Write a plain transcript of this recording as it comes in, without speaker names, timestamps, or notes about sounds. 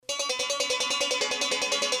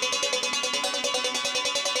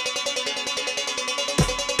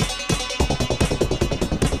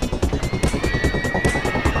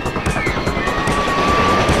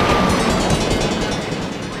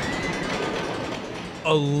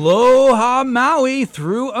Aloha Maui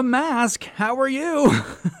through a mask. How are you?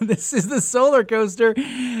 This is the Solar Coaster.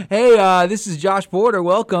 Hey, this is Josh Porter.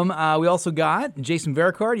 Welcome. We also got Jason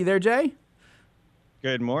Vericard. You there, Jay?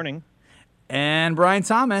 Good morning. And Brian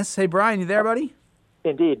Thomas. Hey, Brian, you there, buddy?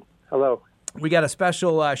 Indeed. Hello. We got a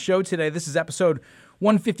special show today. This is episode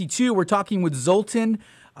 152. We're talking with Zoltan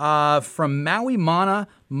from Maui Mana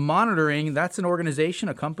Monitoring. That's an organization,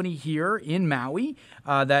 a company here in Maui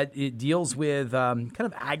that it deals with kind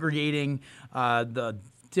of aggregating the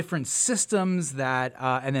different systems that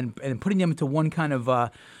and putting them into one kind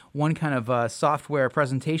of software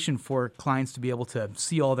presentation for clients to be able to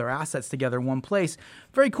see all their assets together in one place.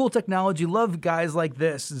 Very cool technology. Love guys like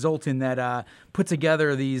this, Zoltan, that put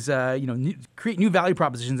together these, create new value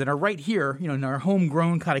propositions that are right here, in our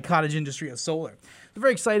homegrown kind of cottage industry of solar. We're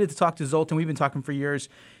very excited to talk to Zoltan. We've been talking for years.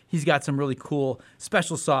 He's got some really cool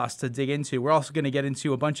special sauce to dig into. We're also going to get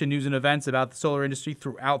into a bunch of news and events about the solar industry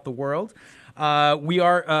throughout the world. We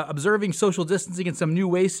are observing social distancing in some new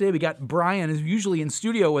ways today. We got Brian, who's usually in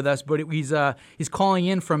studio with us, but he's calling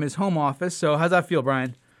in from his home office. So how's that feel,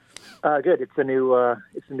 Brian? Good. It's a new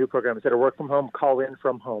program. Instead of work from home, call in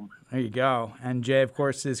from home. There you go. And Jay, of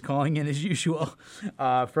course, is calling in as usual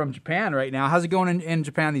from Japan right now. How's it going in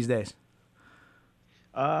Japan these days?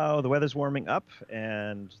 The weather's warming up,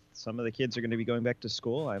 and some of the kids are going to be going back to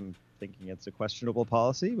school. I'm thinking it's a questionable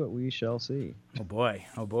policy, but we shall see. Oh, boy.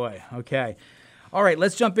 Okay. All right,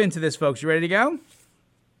 let's jump into this, folks. You ready to go?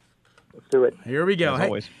 Let's do it. Here we go. As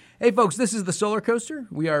always. Hey, folks, this is the Solar Coaster.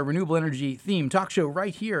 We are a renewable energy themed talk show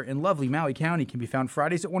right here in lovely Maui County. It can be found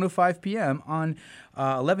Fridays at 1:05 p.m. on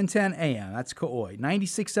 11:10 a.m. That's Kauai.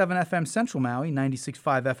 96.7 FM Central Maui,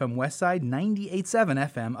 96.5 FM West Side,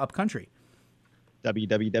 98.7 FM Upcountry.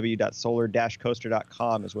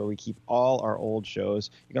 www.solar-coaster.com is where we keep all our old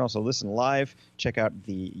shows. You can also listen live, check out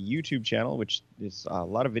the YouTube channel, which is a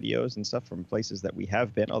lot of videos and stuff from places that we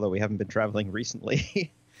have been, although we haven't been traveling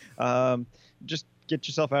recently. Just get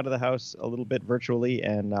yourself out of the house a little bit virtually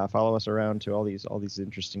and follow us around to all these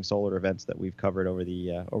interesting solar events that we've covered over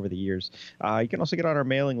the years. You can also get on our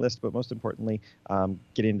mailing list, but most importantly,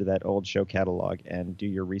 get into that old show catalog and do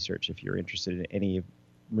your research if you're interested in any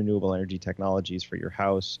renewable energy technologies for your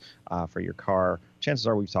house, for your car. Chances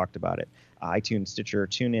are we've talked about it. iTunes, Stitcher,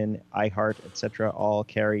 TuneIn, iHeart, etc. all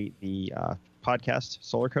carry the podcast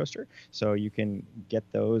Solar Coaster, so you can get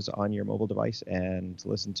those on your mobile device and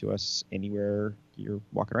listen to us anywhere you're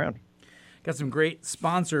walking around. Got some great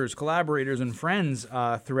sponsors, collaborators, and friends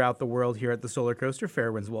throughout the world here at the Solar Coaster,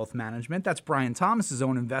 Fairwinds Wealth Management. That's Brian Thomas's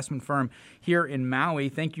own investment firm here in Maui.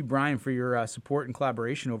 Thank you, Brian, for your support and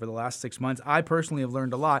collaboration over the last 6 months. I personally have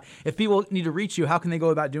learned a lot. If people need to reach you, how can they go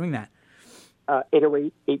about doing that?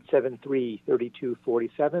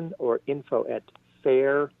 808-873-3247 or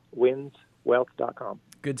info@fairwindswealth.com.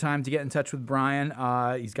 Good time to get in touch with Brian.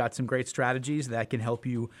 He's got some great strategies that can help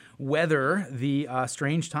you weather the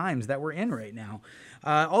strange times that we're in right now.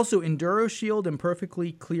 Also, Enduro Shield and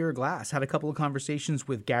Perfectly Clear Glass. Had a couple of conversations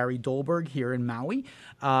with Gary Dolberg here in Maui.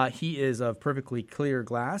 He is of Perfectly Clear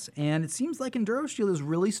Glass, and it seems like Enduro Shield is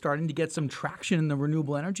really starting to get some traction in the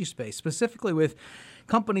renewable energy space, specifically with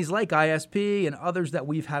companies like ISP and others that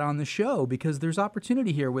we've had on the show, because there's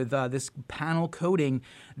opportunity here with this panel coating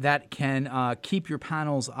that can keep your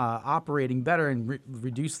panels operating better and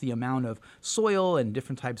reduce the amount of soil and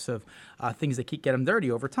different types of things that get them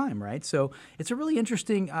dirty over time, right? So it's a really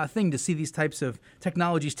interesting thing to see these types of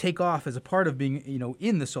technologies take off as a part of being,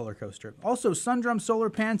 in the Solar Coaster. Also, Sundrum Solar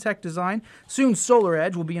Pan Tech Design. Soon Solar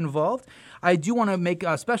Edge will be involved. I do want to make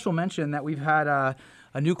a special mention that we've had a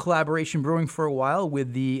new collaboration brewing for a while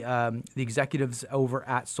with the executives over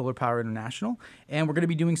at Solar Power International. And we're going to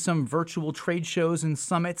be doing some virtual trade shows and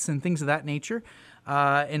summits and things of that nature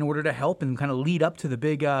in order to help and kind of lead up to the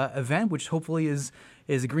big event, which hopefully is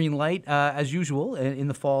a green light, as usual, in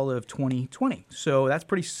the fall of 2020. So that's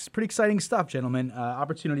pretty exciting stuff, gentlemen.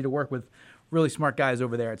 Opportunity to work with really smart guys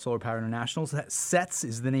over there at Solar Power International. So that SETS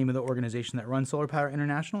is the name of the organization that runs Solar Power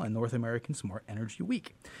International and North American Smart Energy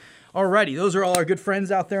Week. Alrighty, those are all our good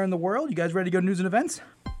friends out there in the world. You guys ready to go to news and events?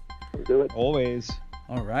 Let's do it. Always.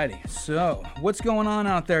 Alrighty, so what's going on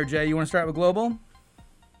out there, Jay? You want to start with global?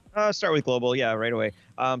 Start with global, yeah, right away.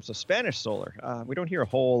 So Spanish solar. We don't hear a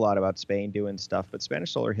whole lot about Spain doing stuff, but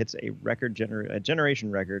Spanish solar hits a generation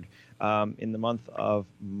record in the month of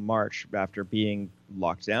March after being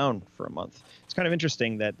locked down for a month. It's kind of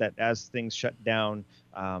interesting that as things shut down,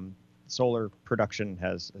 solar production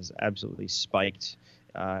has absolutely spiked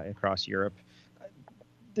across Europe.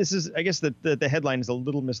 This is, I guess, the headline is a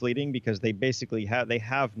little misleading because they basically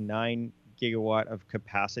have 9 gigawatt of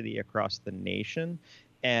capacity across the nation,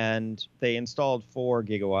 and they installed 4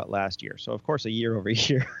 gigawatt last year. So of course, a year over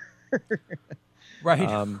year. Right.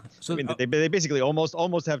 So I mean, they basically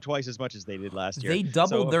almost have twice as much as they did last year. They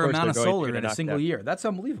doubled so, their course, amount of they're going solar to in a knock single that. year. That's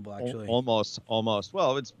unbelievable, actually. Almost.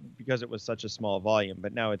 Well, it's because it was such a small volume,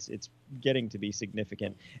 but now it's getting to be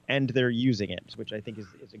significant, and they're using it, which I think is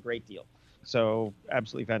a great deal. So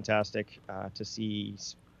absolutely fantastic to see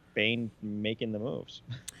Spain making the moves.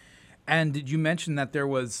 And did you mention that there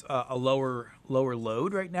was a lower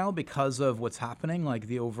load right now because of what's happening, like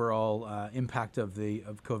the overall impact of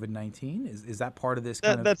COVID-19? Is that part of this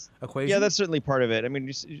That's equation? Yeah, that's certainly part of it. I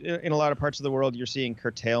mean, in a lot of parts of the world, you're seeing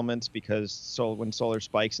curtailments because when solar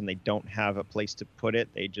spikes and they don't have a place to put it,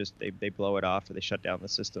 they blow it off or they shut down the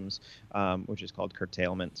systems, which is called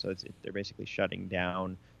curtailment. So they're basically shutting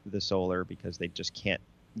down the solar because they just can't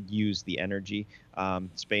use the energy.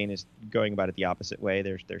 Spain is going about it the opposite way.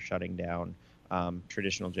 They're shutting down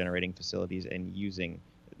traditional generating facilities and using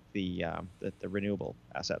the renewable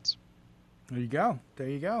assets. There you go.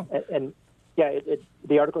 And yeah,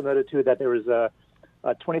 the article noted too that there was a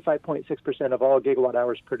 25.6% of all gigawatt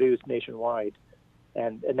hours produced nationwide,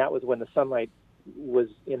 and that was when the sunlight was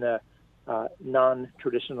in a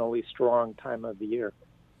non-traditionally strong time of the year.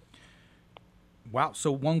 Wow.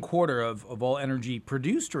 So 1/4 of all energy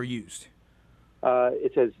produced or used?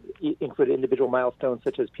 It says include individual milestones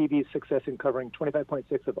such as PV's success in covering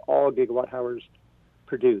 25.6 of all gigawatt hours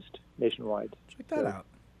produced nationwide. Check that out.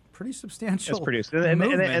 Pretty substantial. It's produced, and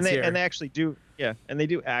they actually do. Yeah, and they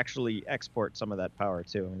do actually export some of that power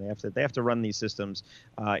too. I mean, they have to run these systems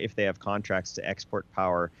if they have contracts to export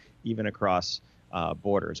power even across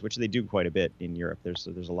borders, which they do quite a bit in Europe. There's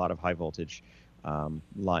a lot of high voltage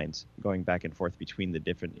lines going back and forth between the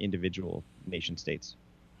different individual nation states.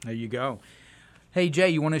 There you go. Hey, Jay,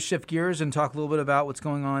 you want to shift gears and talk a little bit about what's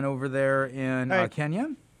going on over there in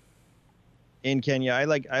Kenya? In Kenya, I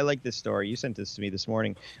like this story. You sent this to me this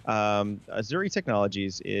morning. Azuri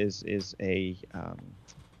Technologies is a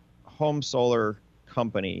home solar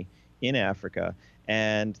company in Africa,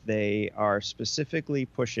 and they are specifically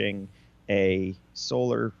pushing a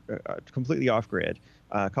solar completely off-grid,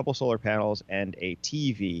 a couple solar panels and a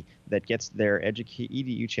TV that gets their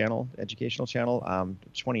EDU channel, educational channel,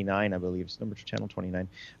 29, I believe, it's number channel 29.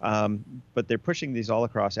 But they're pushing these all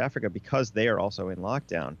across Africa because they are also in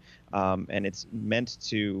lockdown, and it's meant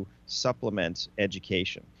to supplement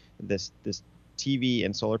education. This TV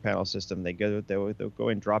and solar panel system, they'll go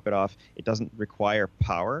and drop it off. It doesn't require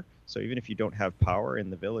power, so even if you don't have power in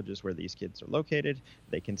the villages where these kids are located,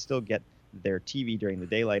 they can still get their TV during the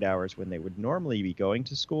daylight hours when they would normally be going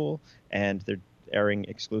to school, and they're airing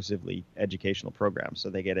exclusively educational programs. So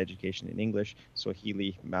they get education in English,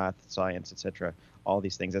 Swahili, math, science, etc. All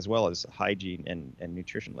these things, as well as hygiene and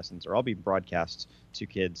nutrition lessons, are all being broadcast to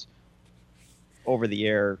kids over the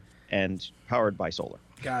air and powered by solar.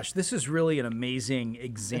 Gosh, this is really an amazing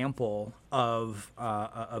example of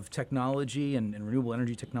technology and renewable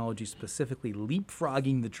energy technology, specifically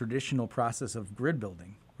leapfrogging the traditional process of grid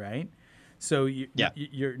building, right? So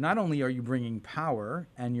you're not only are you bringing power,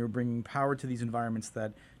 and you're bringing power to these environments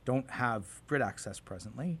that don't have grid access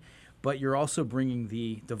presently, but you're also bringing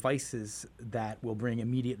the devices that will bring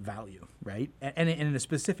immediate value, right? And in a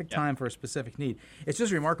specific time for a specific need. It's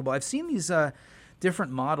just remarkable. I've seen these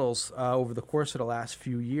different models over the course of the last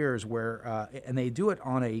few years where, and they do it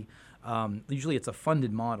on a, usually it's a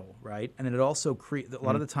funded model, right? And then it also a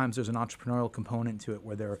lot of the times there's an entrepreneurial component to it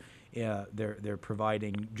where they're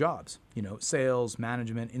providing jobs, sales,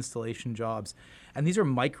 management, installation jobs. And these are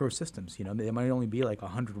micro systems, they might only be like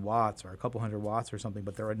 100 watts or a couple hundred watts or something,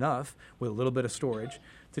 but they're enough with a little bit of storage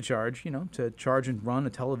to charge, to charge and run a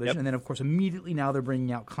television. Yep. And then of course, immediately now they're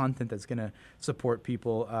bringing out content that's going to support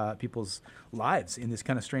people's lives in this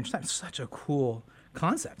kind of strange time. Such a cool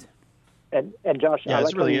concept. And Josh, I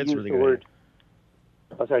like how you used the word.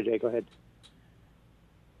 Oh, sorry, Jay, go ahead.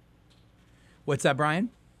 What's that, Brian?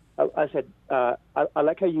 I said, I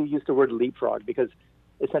like how you used the word leapfrog, because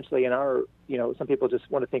essentially in our, some people just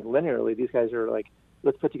want to think linearly. These guys are like,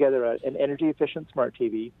 let's put together an energy efficient smart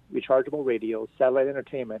TV, rechargeable radio, satellite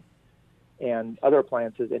entertainment, and other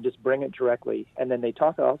appliances, and just bring it directly. And then they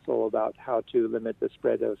talk also about how to limit the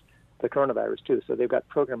spread of the coronavirus too. So they've got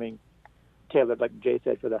programming tailored, like Jay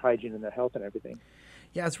said, for their hygiene and their health and everything.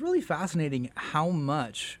 Yeah, it's really fascinating how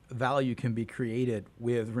much value can be created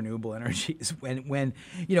with renewable energies when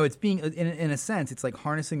it's being, in a sense, it's like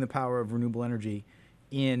harnessing the power of renewable energy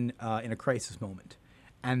in a crisis moment.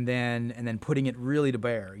 and then putting it really to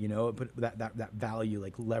bear, put that value,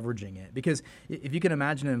 like leveraging it. Because if you can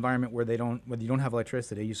imagine an environment where you don't have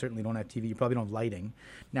electricity, you certainly don't have TV, you probably don't have lighting.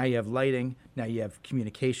 Now you have lighting, now you have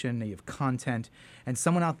communication, now you have content, and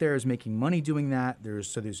someone out there is making money doing that.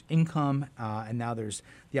 There's income, and now there's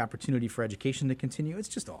the opportunity for education to continue. It's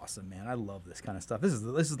just awesome, man. I love this kind of stuff. This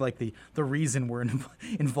is like the reason we're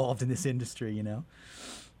involved in this industry,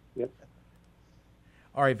 Yep.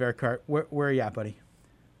 All right, Verkart, where are you at, buddy?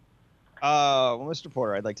 Well, Mr.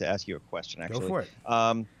 Porter, I'd like to ask you a question, actually. Go for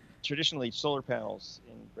it. Traditionally, solar panels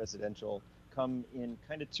in residential come in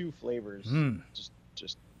kind of two flavors,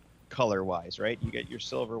 just color-wise, right? You get your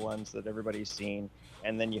silver ones that everybody's seen,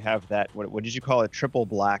 and then you have that, what did you call it, triple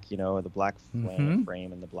black, the black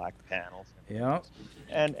frame and the black panels. Yeah.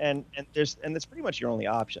 And that's pretty much your only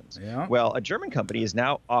options. Yeah. Well, a German company is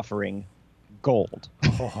now offering gold.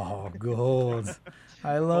 Oh, gold.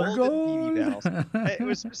 I love golden gold. PV panels. It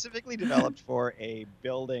was specifically developed for a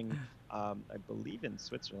building, I believe in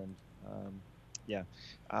Switzerland.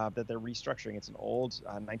 That they're restructuring. It's an old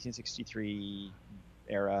 1963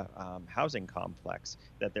 era housing complex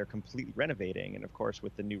that they're completely renovating. And of course,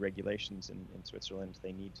 with the new regulations in Switzerland,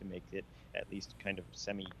 they need to make it at least kind of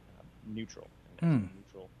semi-neutral,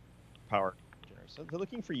 neutral power generators. So they're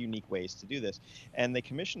looking for unique ways to do this. And they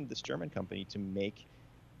commissioned this German company to make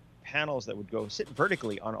panels that would go sit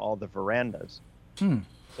vertically on all the verandas.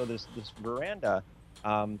 So this veranda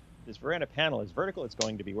panel is vertical. It's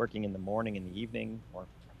going to be working in the morning, in the evening, or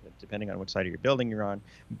depending on which side of your building you're on.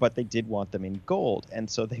 But they did want them in gold, and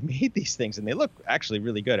so they made these things, and they look actually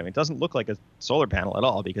really good. I mean, it doesn't look like a solar panel at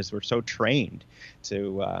all because we're so trained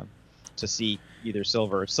to see either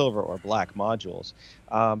silver or black modules.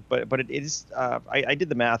 But it is. I did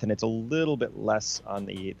the math, and it's a little bit less on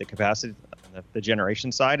the capacity. The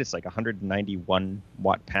generation side, it's like 191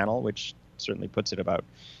 watt panel, which certainly puts it about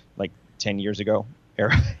like 10 years ago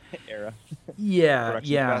era. Yeah.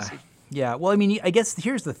 Capacity. Yeah. Well, I mean, I guess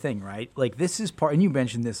here's the thing, right? Like this is part, and you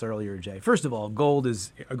mentioned this earlier, Jay. First of all, gold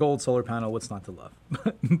is a gold solar panel. What's not to love?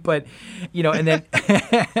 But, and then,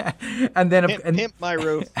 pimp my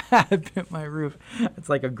roof. Pimp my roof. It's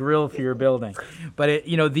like a grill for your building. But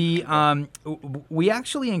we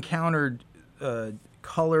actually encountered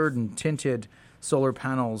colored and tinted solar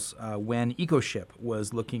panels when EcoShip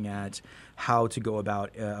was looking at how to go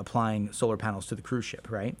about applying solar panels to the cruise ship,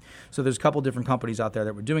 right? So there's a couple different companies out there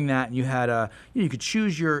that were doing that, and you had you could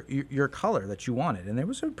choose your color that you wanted, and there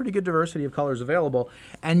was a pretty good diversity of colors available.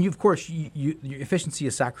 And of course, your efficiency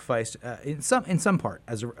is sacrificed in some part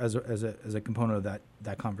as a component of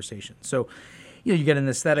that conversation. So. You get an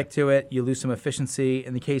aesthetic to it. You lose some efficiency.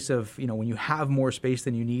 In the case of when you have more space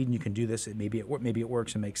than you need and you can do this, maybe it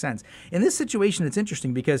works and makes sense. In this situation, it's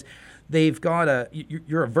interesting because they've got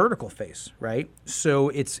you're a vertical face, right? So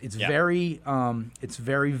it's very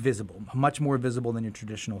visible, much more visible than your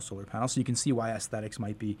traditional solar panel. So you can see why aesthetics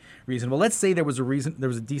might be reasonable. Let's say there was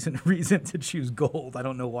a decent reason to choose gold. I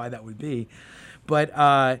don't know why that would be,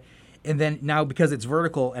 but. And then now, because it's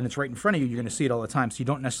vertical and it's right in front of you, you're going to see it all the time. So you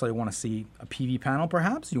don't necessarily want to see a PV panel,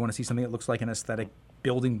 perhaps. You want to see something that looks like an aesthetic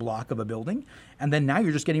building block of a building. And then now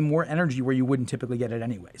you're just getting more energy where you wouldn't typically get it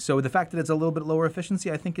anyway. So the fact that it's a little bit lower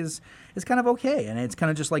efficiency, I think, is kind of okay. And it's kind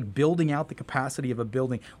of just like building out the capacity of a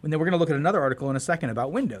building. And then we're going to look at another article in a second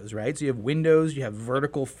about windows, right? So you have windows, you have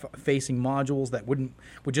vertical facing modules that would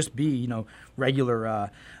just be, regular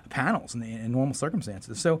panels in normal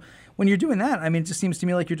circumstances. So when you're doing that, I mean, it just seems to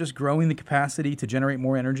me like you're just growing the capacity to generate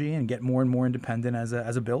more energy and get more and more independent as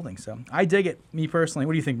a building. So I dig it, me personally.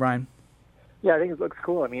 What do you think, Brian? Yeah, I think it looks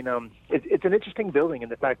cool. I mean, it's an interesting building in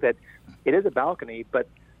the fact that it is a balcony, but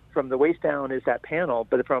from the waist down is that panel,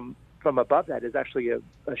 but from above that is actually a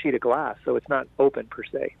sheet of glass, so it's not open per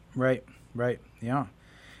se. Right, yeah.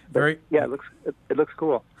 It looks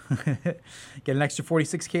cool. Get an extra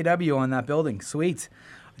 46 kW on that building. Sweet.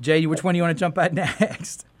 Jay, which one do you want to jump at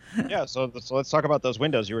next? Yeah, so let's talk about those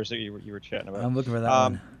windows you were chatting about. I'm looking for that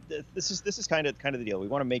one. This is kind of the deal. We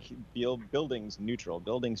want to make buildings neutral.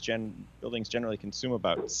 Buildings generally consume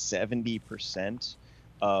about 70%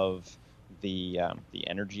 of the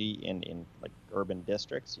energy in like urban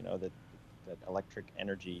districts. That electric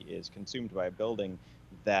energy is consumed by a building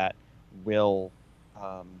that will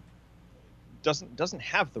doesn't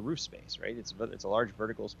have the roof space, right? It's a large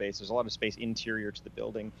vertical space. There's a lot of space interior to the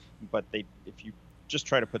building, but if you just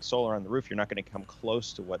try to put solar on the roof, you're not going to come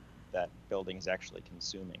close to what that building is actually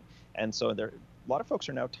consuming. And so a lot of folks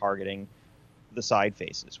are now targeting the side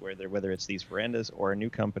faces, whether it's these verandas or a new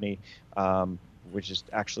company, which is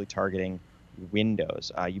actually targeting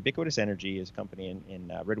windows. Ubiquitous Energy is a company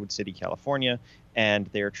in Redwood City, California, and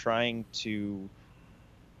they're trying to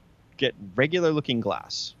get regular looking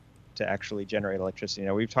glass to actually generate electricity.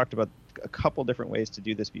 Now, we've talked about a couple different ways to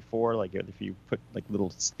do this before, like if you put like little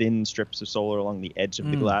thin strips of solar along the edge of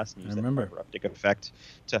the glass and use that fiber optic effect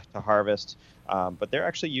to harvest. But they're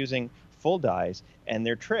actually using full dyes, and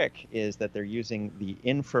their trick is that they're using the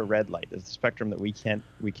infrared light, the spectrum that we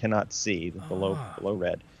cannot see, the below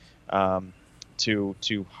red.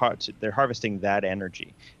 They're harvesting that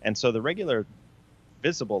energy, and so the regular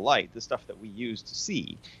visible light, the stuff that we use to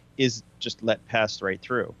see, is just let pass right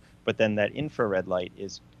through. But then that infrared light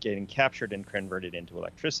is getting captured and converted into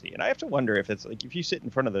electricity. And I have to wonder if it's like if you sit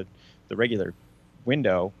in front of the regular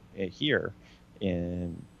window here,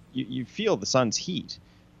 and you feel the sun's heat.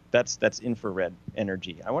 That's infrared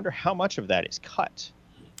energy. I wonder how much of that is cut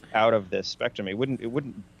out of this spectrum. It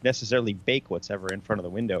wouldn't necessarily bake what's ever in front of the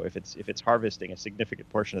window if it's harvesting a significant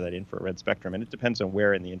portion of that infrared spectrum, and it depends on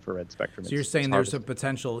where in the infrared spectrum. So you're saying there's a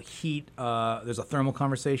potential heat. There's a thermal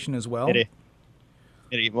conversation as well.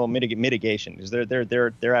 Mitigation, because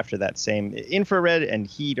they're after that same infrared and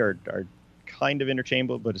heat are kind of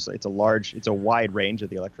interchangeable, but it's a wide range of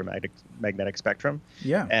the electromagnetic spectrum.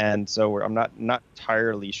 Yeah. And so I'm not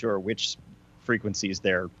entirely sure which frequencies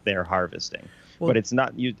they're harvesting. Well, but it's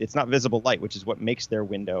not visible light, which is what makes their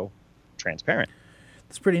window transparent.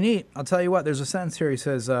 It's pretty neat. I'll tell you what, there's a sentence here. He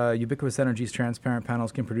says, ubiquitous energies, transparent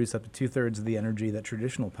panels can produce up to 2/3 of the energy that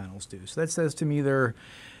traditional panels do. So that says to me if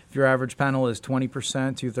your average panel is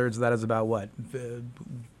 20%, 2/3 of that is about what?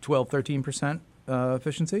 12, 13%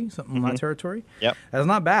 efficiency, something in that territory. Yep. That's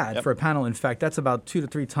not bad for a panel. In fact, that's about 2 to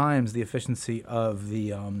 3 times the efficiency of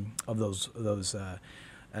the of those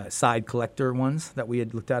side collector ones that we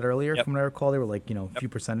had looked at earlier. From what I recall, they were like a few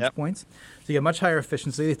percentage points. So you get much higher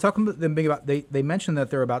efficiency. They talk about them being about they mentioned that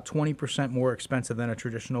they're about 20% more expensive than a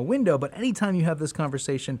traditional window. But anytime you have this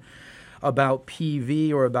conversation about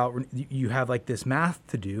PV or about you have like this math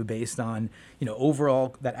to do based on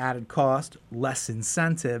overall that added cost, less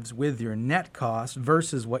incentives with your net cost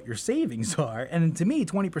versus what your savings are, and to me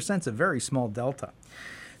 20% is a very small delta.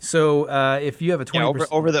 So if you have a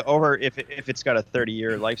 20% if it's got a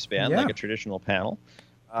 30-year lifespan like a traditional panel.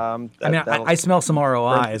 I smell some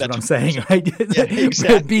ROI is what I'm saying. Right?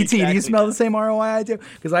 Exactly, BT, do you smell the same ROI I do?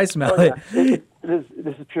 Because I smell it.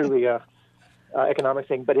 This is purely economic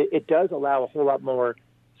thing, but it does allow a whole lot more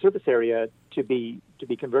surface area to be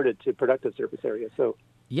converted to productive surface area. So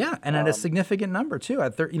yeah, and at a significant number too.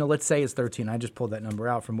 At let's say it's 13. I just pulled that number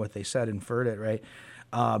out from what they said, inferred it, right?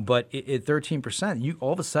 But at 13%, you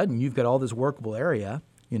all of a sudden you've got all this workable area,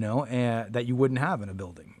 and that you wouldn't have in a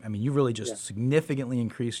building. I mean, you really just significantly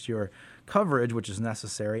increased your coverage, which is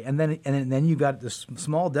necessary, and then you got this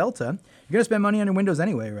small delta. You're going to spend money on your windows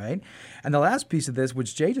anyway, right? And the last piece of this,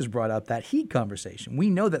 which Jay just brought up, that heat conversation. We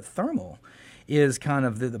know that thermal is kind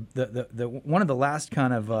of the one of the last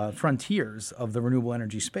kind of frontiers of the renewable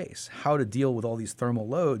energy space. How to deal with all these thermal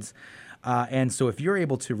loads. And so if you're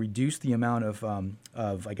able to reduce the amount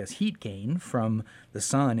of heat gain from the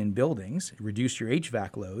sun in buildings, reduce your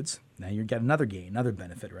HVAC loads, now you get another gain, another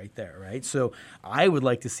benefit right there, right? So I would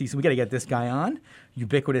like to see, so we got to get this guy on,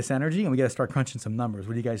 ubiquitous energy, and we got to start crunching some numbers.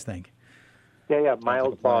 What do you guys think? Yeah,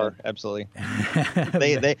 Miles Bar. Absolutely.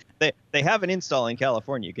 They have an install in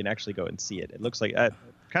California. You can actually go and see it. It looks like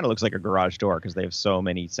kind of looks like a garage door because they have so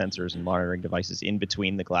many sensors and monitoring devices in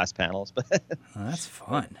between the glass panels. But that's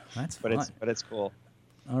fun. But it's cool.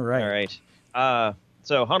 All right.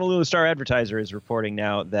 So Honolulu Star Advertiser is reporting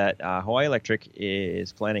now that Hawaii Electric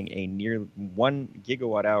is planning a near 1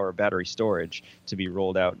 gigawatt-hour battery storage to be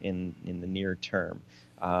rolled out in the near term.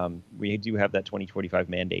 We do have that 2025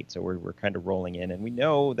 mandate, so we're kind of rolling in, and we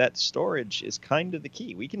know that storage is kind of the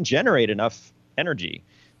key. We can generate enough energy.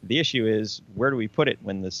 The issue is, where do we put it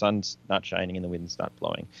when the sun's not shining and the wind's not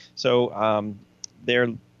blowing? So they're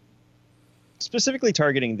specifically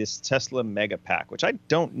targeting this Tesla Mega Pack, which I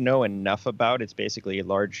don't know enough about. It's basically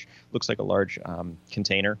looks like a large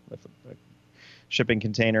container, a shipping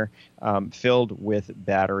container filled with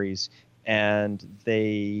batteries, and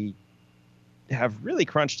they have really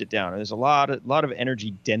crunched it down. There's a lot of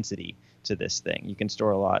energy density to this thing. You can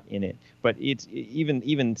store a lot in it, but it's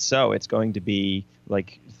even so, it's going to be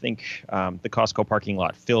like, think the Costco parking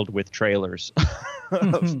lot filled with trailers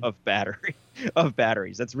of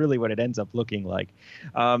batteries. That's really what it ends up looking like.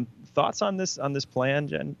 Thoughts on this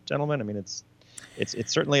plan, gentlemen? I mean, it's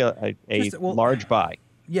certainly a large buy.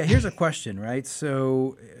 Yeah, here's a question, right?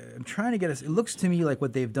 So I'm trying to get us. It looks to me like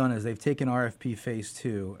what they've done is they've taken RFP Phase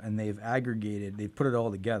 2 and they've aggregated, they've put it all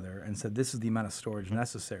together and said this is the amount of storage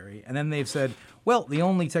necessary. And then they've said, well, the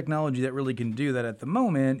only technology that really can do that at the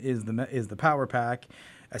moment is the Power Pack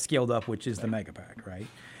scaled up, which is the Mega Pack, right?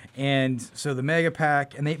 And so the mega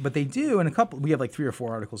pack, but they do, and we have like 3 or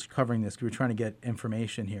 4 articles covering this because we're trying to get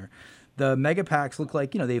information here. The mega packs look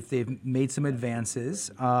like, they've made some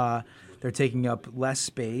advances. They're taking up less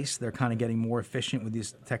space. They're kind of getting more efficient with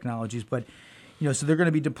these technologies. But, so they're going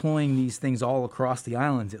to be deploying these things all across the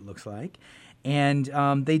islands, it looks like. And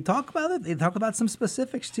they talk about it. They talk about some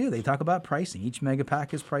specifics too. They talk about pricing. Each mega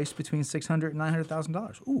pack is priced between $600,000 and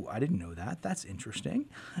 $900,000. Ooh, I didn't know that. That's interesting.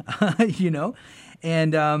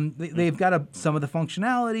 And they've got some of the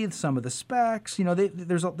functionality, some of the specs.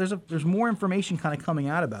 There's more information kind of coming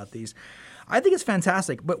out about these. I think it's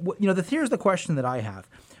fantastic. But here's the question that I have.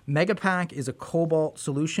 Megapack is a cobalt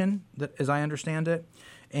solution, as I understand it.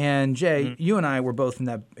 And Jay, you and I were both in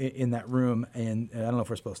that room, and I don't know if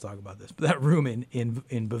we're supposed to talk about this, but that room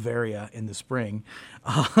in Bavaria in the spring,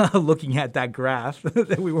 looking at that graph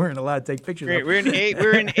that we weren't allowed to take pictures of. We're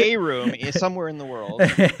in a room somewhere in the world,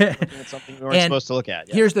 looking at something we weren't supposed to look at.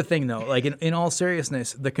 Yeah. Here's the thing, though, like in all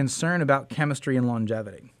seriousness, the concern about chemistry and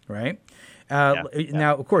longevity, right?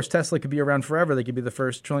 Now, of course, Tesla could be around forever. They could be one of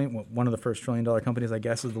the first $1 trillion companies, I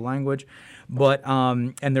guess, is the language. But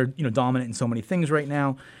and they're dominant in so many things right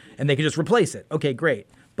now, and they could just replace it. Okay, great.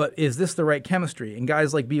 But is this the right chemistry? And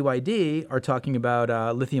guys like BYD are talking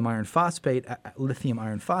about lithium iron phosphate at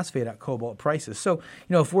cobalt prices. So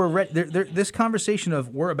if we're this conversation of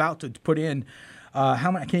we're about to put in.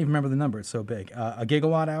 How many? I can't even remember the number. It's so big. A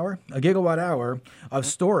gigawatt hour of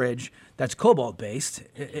storage that's cobalt based.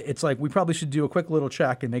 It's like we probably should do a quick little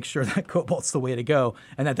check and make sure that cobalt's the way to go,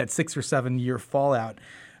 and that 6 or 7 year fallout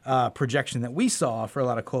projection that we saw for a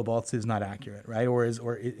lot of cobalts is not accurate, right?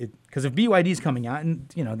 Because if BYD's coming out, and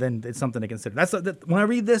then it's something to consider. When I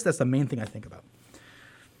read this, that's the main thing I think about.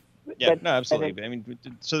 Yeah, no, absolutely. I mean,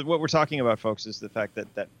 so what we're talking about, folks, is the fact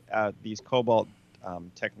that these cobalt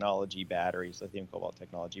technology batteries, lithium cobalt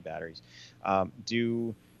technology batteries,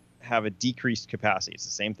 do have a decreased capacity. It's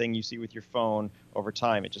the same thing you see with your phone over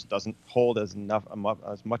time. It just doesn't hold as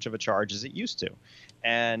much of a charge as it used to.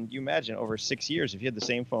 And you imagine over 6 years, if you had the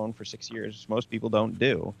same phone for 6 years, most people don't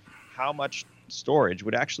do, how much storage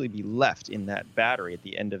would actually be left in that battery at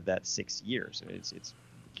the end of that 6 years?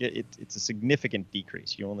 It's a significant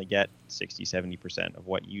decrease. You only get 60-70% of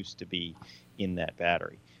what used to be in that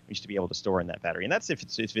battery. We used to be able to store in that battery, and that's if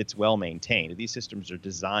it's well maintained. These systems are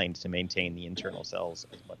designed to maintain the internal cells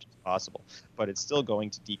as much as possible, but it's still going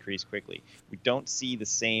to decrease quickly. We don't see the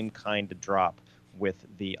same kind of drop with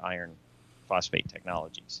the iron phosphate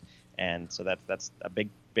technologies, and so that's a big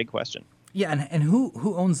question. Yeah, and who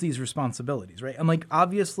owns these responsibilities, right? I'm like,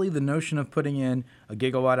 obviously, the notion of putting in a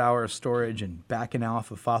gigawatt hour of storage and backing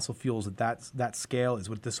off of fossil fuels at that scale is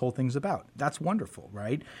what this whole thing's about. That's wonderful,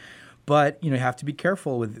 right? But you have to be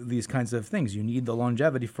careful with these kinds of things. You need the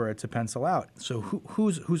longevity for it to pencil out. So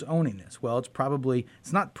who's owning this? Well, Tesla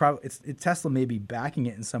may be backing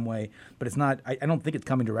it in some way, but it's not. I don't think it's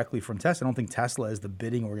coming directly from Tesla. I don't think Tesla is the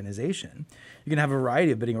bidding organization. You can have a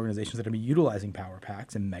variety of bidding organizations that are utilizing power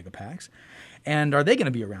packs and mega packs. And are they going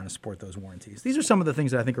to be around to support those warranties? These are some of the things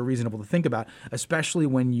that I think are reasonable to think about, especially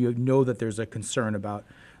when you know that there's a concern about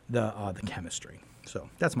the chemistry. So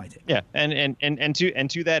that's my take. Yeah, and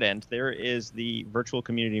to that end, there is the virtual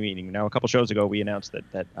community meeting. Now, a couple shows ago, we announced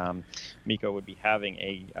that MECO would be having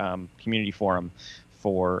a community forum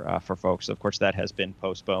for folks. Of course, that has been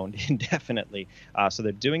postponed indefinitely. So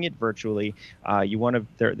they're doing it virtually.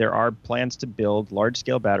 There are plans to build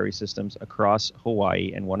large-scale battery systems across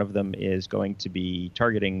Hawaii, and one of them is going to be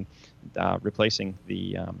targeting replacing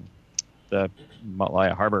the Maui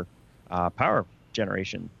Harbor power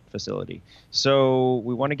generation facility. So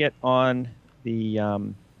we want to get on the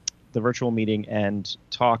virtual meeting and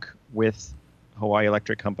talk with Hawaii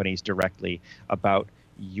Electric companies directly about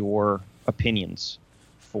your opinions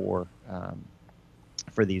for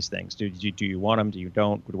these things. Do you want them? Do you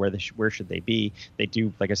don't? Where should they be? They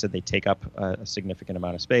do, like I said, they take up a significant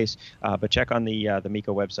amount of space. But check on the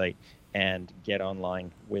MECO website and get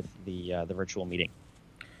online with the virtual meeting.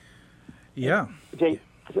 Yeah. Jay,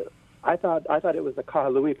 I thought it was the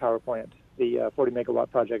Kahului power plant, the 40 megawatt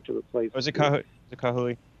project to replace. Was it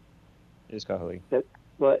Kahului? It is Kahului.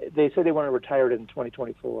 Well, they said they want to retire it in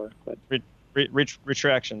 2024, but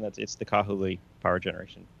retraction. It's the Kahului power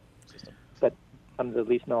generation system. But I'm the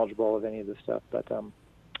least knowledgeable of any of this stuff. But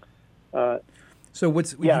so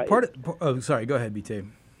sorry, go ahead, BT.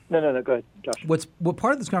 No, go ahead, Josh. What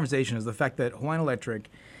part of this conversation is the fact that Hawaiian Electric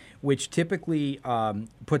which typically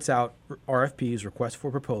puts out RFPs, requests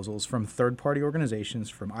for proposals, from third-party organizations,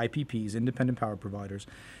 from IPPs, independent power providers,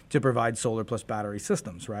 to provide solar plus battery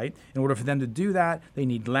systems, right? In order for them to do that, they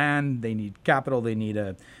need land, they need capital, they need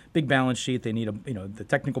a big balance sheet, they need the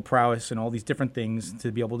technical prowess and all these different things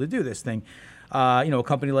to be able to do this thing. A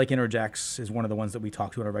company like Intergex is one of the ones that we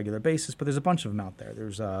talk to on a regular basis, but there's a bunch of them out there.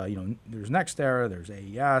 There's NextEra, there's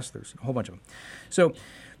AES, there's a whole bunch of them. So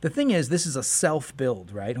the thing is, this is a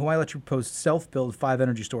self-build, right? Hawaii Electric proposed self-build 5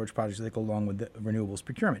 energy storage projects that go along with the renewables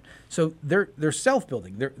procurement. So they're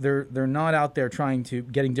self-building. They're not out there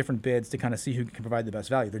getting different bids to kind of see who can provide the best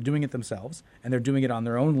value. They're doing it themselves, and they're doing it on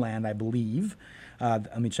their own land, I believe.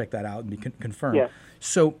 Let me check that out and be confirmed. Yeah.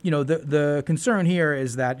 So, the concern here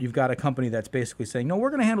is that you've got a company that's basically saying, no, we're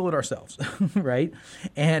going to handle it ourselves, right?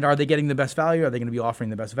 And are they getting the best value? Are they going to be offering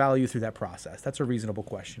the best value through that process? That's a reasonable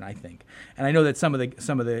question, I think. And I know that some of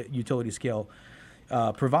the utility scale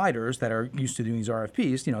providers that are used to doing these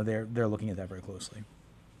RFPs, they're looking at that very closely.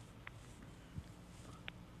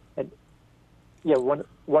 And yeah,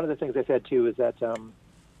 one of the things I said too is that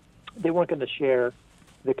they weren't going to share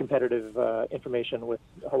the competitive information with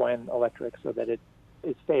Hawaiian Electric so that it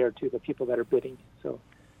is fair to the people that are bidding. So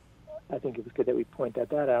I think it was good that we pointed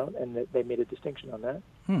that out and that they made a distinction on that.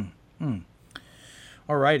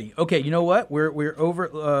 All righty. Okay, you know what? We're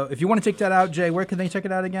over. If you want to take that out, Jay, where can they check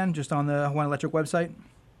it out again? Just on the Hawaiian Electric website?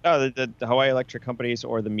 Oh, the Hawaii Electric companies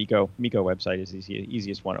or the MECO website is the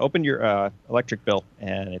easiest one. Open your electric bill,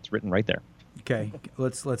 and it's written right there. Okay,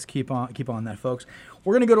 let's keep on that, folks.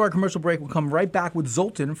 We're going to go to our commercial break. We'll come right back with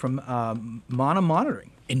Zoltan from Mana Monitoring.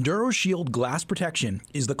 EnduroShield Glass Protection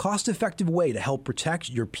is the cost-effective way to help protect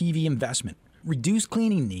your PV investment, reduce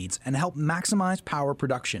cleaning needs, and help maximize power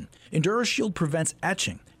production. EnduroShield prevents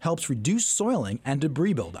etching, helps reduce soiling and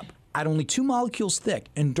debris buildup. At only 2 molecules thick,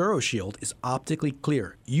 EnduroShield is optically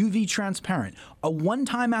clear, UV transparent. A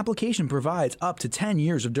one-time application provides up to 10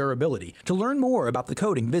 years of durability. To learn more about the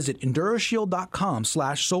coating, visit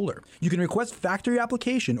EnduroShield.com/solar. You can request factory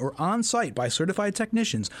application or on-site by certified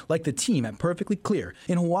technicians like the team at Perfectly Clear.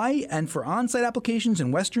 In Hawaii and for on-site applications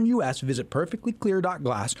in Western U.S., visit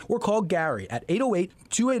perfectlyclear.glass or call Gary at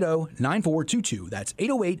 808-280-9422. That's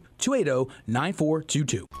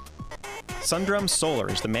 808-280-9422. Sundrum Solar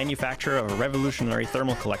is the manufacturer of a revolutionary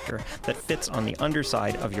thermal collector that fits on the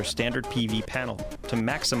underside of your standard PV panel to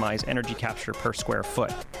maximize energy capture per square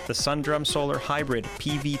foot. The Sundrum Solar Hybrid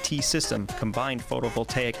PVT system, combined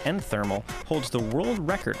photovoltaic and thermal, holds the world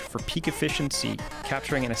record for peak efficiency,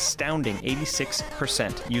 capturing an astounding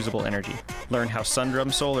 86% usable energy. Learn how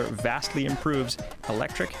Sundrum Solar vastly improves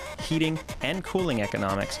electric, heating, and cooling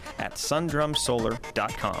economics at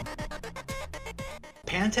sundrumsolar.com.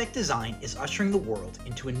 Pantech Design is ushering the world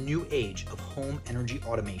into a new age of home energy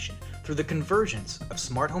automation through the convergence of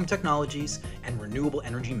smart home technologies and renewable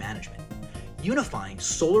energy management. Unifying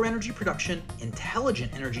solar energy production,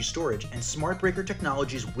 intelligent energy storage, and smart breaker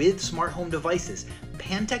technologies with smart home devices,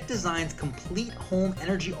 Pantech Design's complete home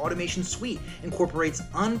energy automation suite incorporates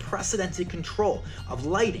unprecedented control of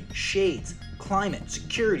lighting, shades, climate,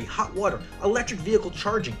 security, hot water, electric vehicle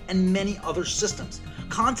charging, and many other systems.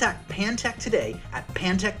 Contact Pantech today at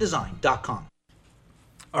pantechdesign.com.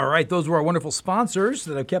 All right, those were our wonderful sponsors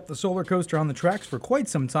that have kept the solar coaster on the tracks for quite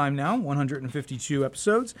some time now, 152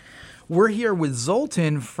 episodes. We're here with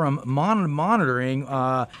Zoltan from Mana Monitoring.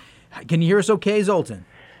 Can you hear us okay, Zoltan?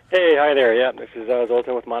 Hey, hi there. Yeah, this is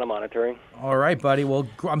Zoltan with Mana Monitoring. All right, buddy. Well,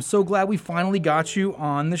 I'm so glad we finally got you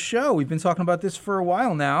on the show. We've been talking about this for a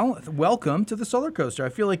while now. Welcome to the Solar Coaster. I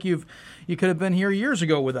feel like you could have been here years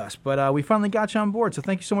ago with us, but we finally got you on board, so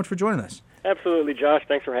thank you so much for joining us. Absolutely, Josh.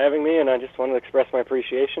 Thanks for having me, and I just wanted to express my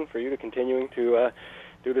appreciation for you to continuing to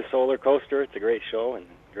do the Solar Coaster. It's a great show, and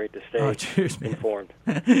great to stay informed.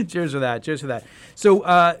 Cheers for that. Cheers for that. So,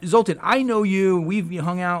 Zoltan, I know you. We've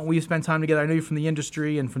hung out. We've spent time together. I know you from the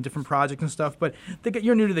industry and from different projects and stuff, but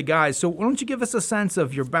you're new to the guys. So why don't you give us a sense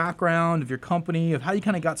of your background, of your company, of how you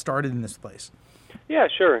kind of got started in this place? Yeah,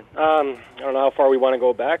 sure. I don't know how far we want to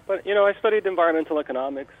go back, but, I studied environmental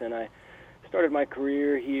economics, and I started my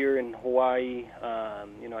career here in Hawaii. I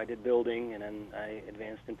did building, and then I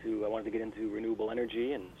I wanted to get into renewable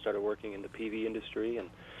energy and started working in the PV industry and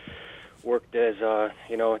worked as,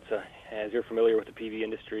 as you're familiar with the PV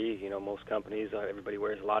industry, most companies, everybody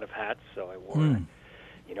wears a lot of hats, so I wore,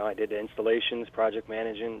 I did installations, project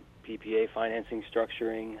management, PPA financing,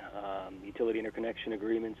 structuring, utility interconnection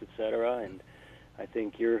agreements, et cetera, and I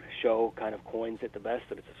think your show kind of coins it the best,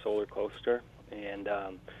 that it's a solar coaster, and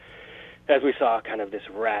as we saw kind of this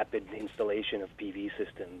rapid installation of PV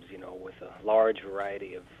systems, with a large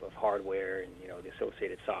variety of hardware and, the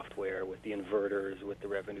associated software with the inverters, with the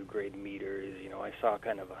revenue grade meters, I saw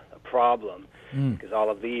kind of a problem because all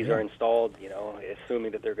of these are installed,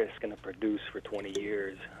 assuming that they're just going to produce for 20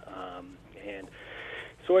 years. And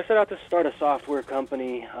so I set out to start a software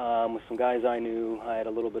company with some guys I knew. I had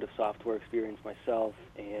a little bit of software experience myself,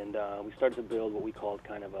 and we started to build what we called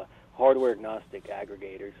kind of a hardware agnostic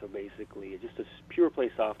aggregator. So basically just a pure play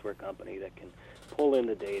software company that can pull in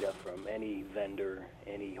the data from any vendor,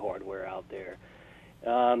 any hardware out there,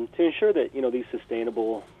 to ensure that these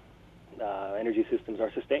sustainable energy systems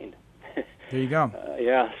are sustained. There you go.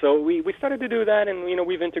 So we started to do that, and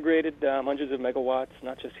we've integrated hundreds of megawatts,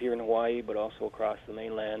 not just here in Hawaii, but also across the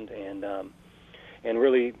mainland, and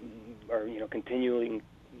really are continuing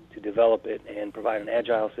to develop it and provide an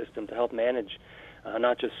agile system to help manage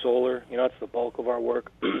not just solar. It's the bulk of our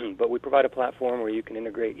work, but we provide a platform where you can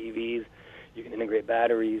integrate EVs, you can integrate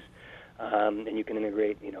batteries, and you can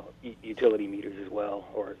integrate utility meters as well,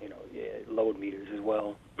 or load meters as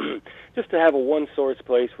well, just to have a one-source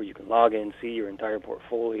place where you can log in, see your entire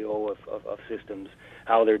portfolio of systems,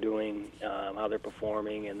 how they're doing, how they're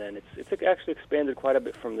performing, and then it's actually expanded quite a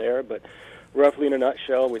bit from there. But roughly in a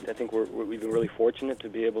nutshell, I think we've been really fortunate to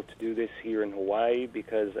be able to do this here in Hawaii,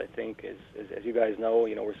 because I think, as you guys know,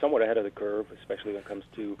 we're somewhat ahead of the curve, especially when it comes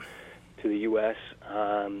to the U.S.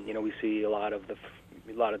 We see a lot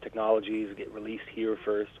of technologies get released here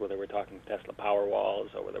first, whether we're talking Tesla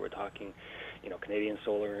Powerwalls or whether we're talking, Canadian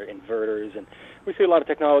solar inverters, and we see a lot of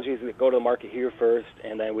technologies that go to the market here first,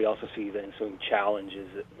 and then we also see then some challenges,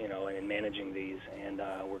 in managing these, and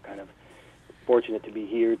we're kind of fortunate to be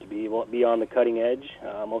here, to be on the cutting edge.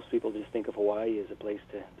 Most people just think of Hawaii as a place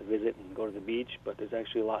to visit and go to the beach, but there's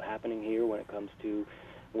actually a lot happening here when it comes to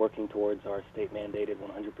working towards our state-mandated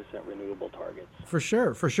 100% renewable targets. For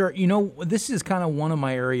sure. This is kind of one of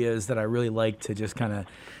my areas that I really like to just kind of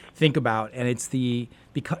think about, and it's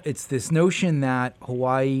this notion that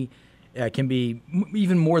Hawaii can be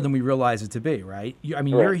even more than we realize it to be, right?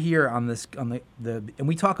 You're here on the and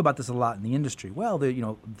we talk about this a lot in the industry. Well,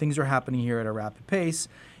 things are happening here at a rapid pace.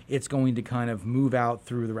 It's going to kind of move out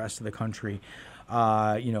through the rest of the country.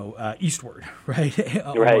 Eastward, right?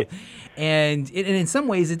 Right. And in some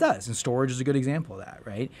ways it does, and storage is a good example of that,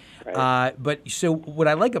 right? But so what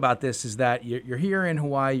I like about this is that you're here in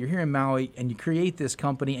Hawaii, you're here in Maui, and you create this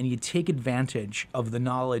company, and you take advantage of the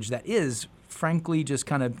knowledge that is, frankly, just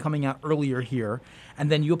kind of coming out earlier here, and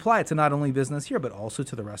then you apply it to not only business here, but also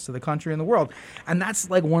to the rest of the country and the world. And that's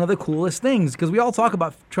like one of the coolest things, because we all talk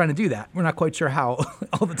about trying to do that. We're not quite sure how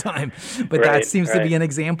all the time, but that seems to be an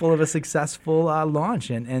example of a successful launch.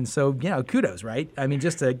 And so, kudos, right?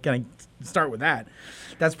 Just to kind of start with that,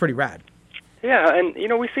 that's pretty rad. Yeah, and,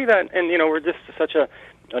 we see that, and, we're just such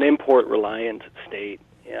an import-reliant state,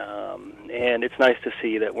 and it's nice to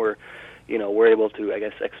see that we're able to, I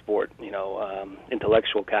guess, export,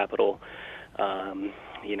 intellectual capital,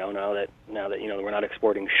 now that we're not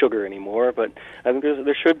exporting sugar anymore. But I think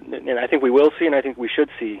there should, and I think we will see, and I think we should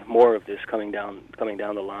see more of this coming down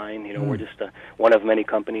the line. We're just one of many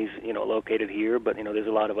companies, located here, but there's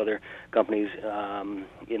a lot of other companies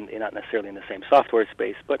in not necessarily in the same software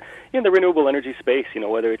space, but in the renewable energy space.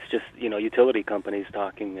 Whether it's just utility companies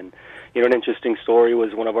talking, and an interesting story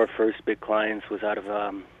was one of our first big clients was out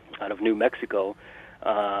of New Mexico,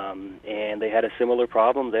 and they had a similar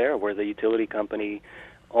problem there, where the utility company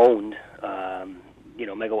owned,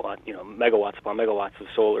 megawatts upon megawatts of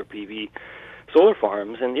solar PV solar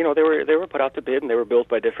farms, and they were put out to bid, and they were built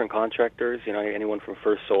by different contractors. Anyone from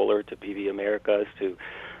First Solar to PV Americas to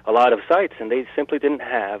a lot of sites, and they simply didn't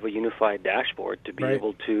have a unified dashboard to be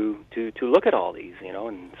able to look at all these,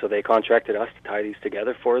 and so they contracted us to tie these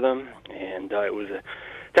together for them, and it was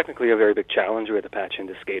technically a very big challenge. We had to patch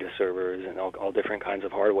into SCADA servers and all different kinds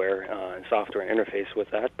of hardware and software and interface with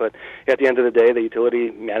that. But at the end of the day, the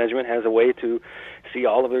utility management has a way to see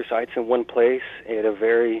all of their sites in one place in a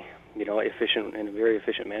very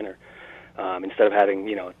efficient manner. Instead of having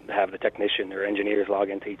have the technician or engineers log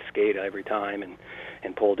into each SCADA every time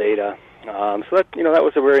and pull data. So that that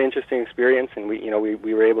was a very interesting experience, and we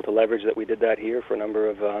were able to leverage that. We did that here for a number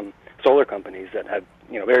of solar companies that had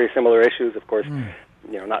very similar issues. Of course,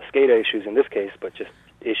 not SCADA issues in this case, but just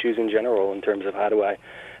issues in general in terms of how do I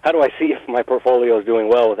see if my portfolio is doing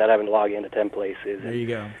well without having to log into 10 places. There you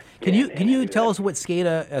go. Can you tell us what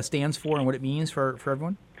SCADA stands for and what it means for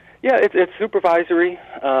everyone? Yeah, it's supervisory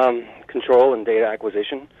control and data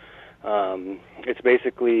acquisition. It's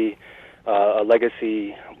basically a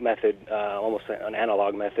legacy method, almost an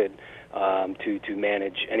analog method to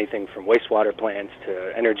manage anything from wastewater plants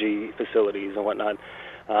to energy facilities and whatnot.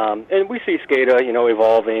 And we see SCADA,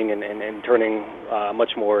 evolving and turning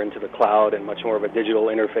much more into the cloud and much more of a digital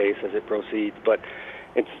interface as it proceeds. But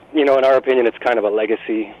it's, in our opinion, it's kind of a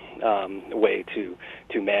legacy way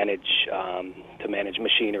to manage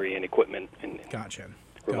machinery and equipment. Gotcha.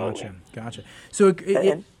 Remotely. Gotcha. So, go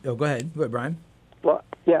ahead. Go ahead, Brian. Well,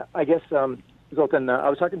 yeah, I guess, Zoltan, I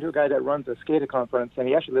was talking to a guy that runs a SCADA conference, and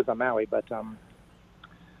he actually lives on Maui, but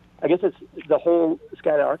I guess it's the whole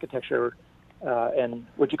SCADA architecture and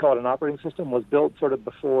what you call it an operating system was built sort of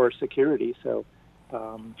before security, so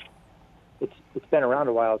it's been around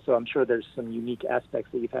a while, so I'm sure there's some unique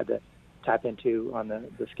aspects that you've had to tap into on the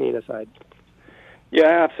SCADA side.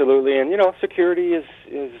 Yeah, absolutely, and security is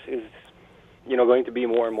going to be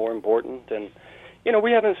more and more important, and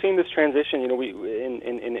we haven't seen this transition. We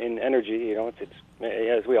in energy. It's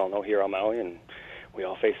as we all know here on Maui, and we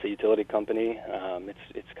all face the utility company.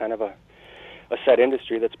 It's kind of a set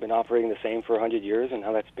industry that's been operating the same for 100 years, and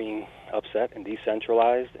now that's being upset and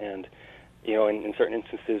decentralized. And in certain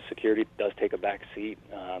instances, security does take a back seat.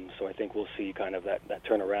 So I think we'll see kind of that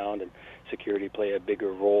turnaround and security play a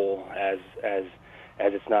bigger role as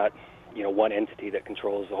it's not one entity that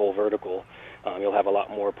controls the whole vertical. You'll have a lot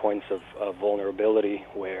more points of vulnerability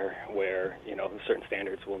where certain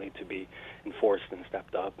standards will need to be enforced and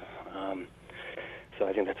stepped up. So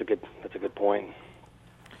I think that's a good point.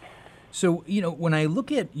 So, when I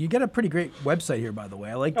look at, you got a pretty great website here, by the way.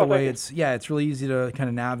 I like the way it's really easy to kind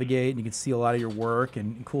of navigate, and you can see a lot of your work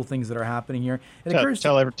and cool things that are happening here.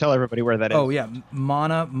 Tell everybody where that is. Oh, yeah,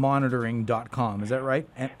 manamonitoring.com. Is that right?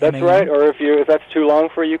 That's right, or if that's too long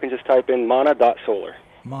for you, you can just type in mana.solar.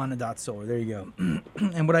 Mana.solar, there you go.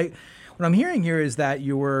 And what I'm hearing here is that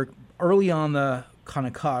you were early on the kind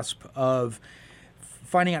of cusp of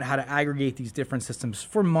finding out how to aggregate these different systems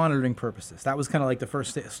for monitoring purposes. That was kind of like the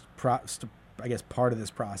first, part of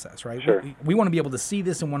this process, right? Sure. We want to be able to see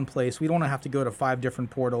this in one place. We don't want to have to go to 5 different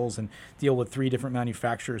portals and deal with 3 different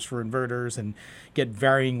manufacturers for inverters and get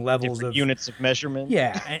varying levels different of units of measurement.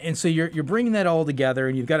 Yeah, and so you're bringing that all together,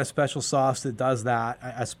 and you've got a special sauce that does that,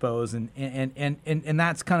 I suppose, and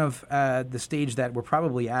that's kind of the stage that we're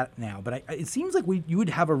probably at now. But it seems like you would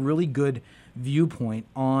have a really good viewpoint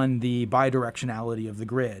on the bidirectionality of the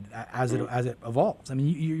grid as it evolves. I mean,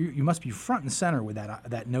 you must be front and center with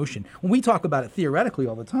that notion. When we talk about it theoretically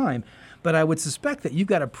all the time, but I would suspect that you've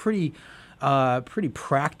got a pretty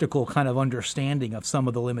practical kind of understanding of some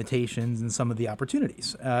of the limitations and some of the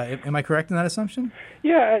opportunities. Am I correct in that assumption?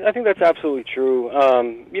 Yeah, I think that's absolutely true.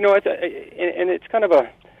 And it's kind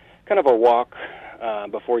of a walk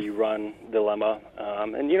before you run dilemma.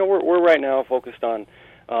 And we're right now focused on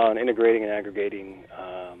integrating and aggregating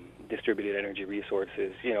distributed energy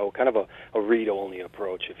resources, kind of a read-only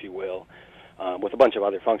approach, if you will, with a bunch of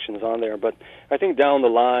other functions on there. But I think down the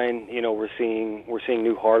line, we're seeing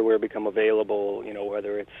new hardware become available,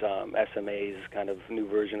 whether it's SMA's kind of new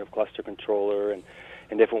version of cluster controller and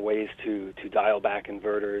different ways to dial back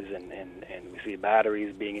inverters, and we see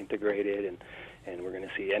batteries being integrated, and we're going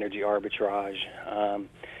to see energy arbitrage.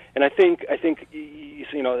 And I think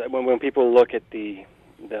when people look at the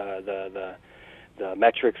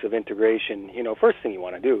metrics of integration, first thing you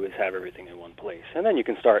want to do is have everything in one place, and then you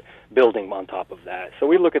can start building on top of that. So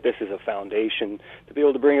we look at this as a foundation to be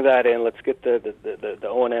able to bring that in. Let's get the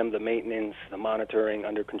O&M, the maintenance, the monitoring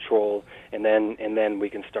under control, and then we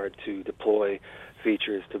can start to deploy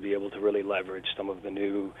features to be able to really leverage some of the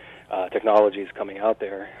new technologies coming out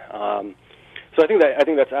there. So I think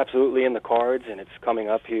that's absolutely in the cards, and it's coming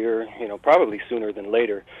up here, probably sooner than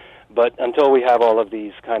later. But until we have all of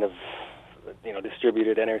these kind of,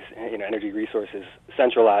 distributed energy resources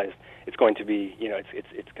centralized, it's going to be,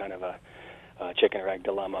 it's kind of a chicken or egg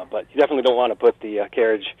dilemma. But you definitely don't want to put the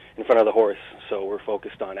carriage in front of the horse. So we're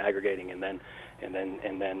focused on aggregating and then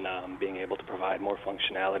being able to provide more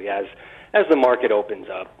functionality as the market opens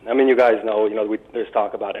up. I mean, you guys know, there's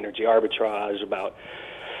talk about energy arbitrage, about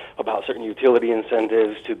certain utility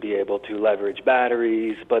incentives to be able to leverage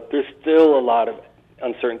batteries, but there's still a lot of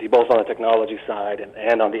uncertainty both on the technology side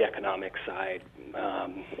and on the economic side,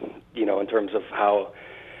 in terms of how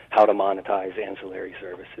to monetize ancillary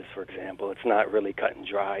services, for example. It's not really cut and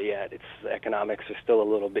dry yet. The economics are still a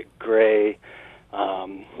little bit gray.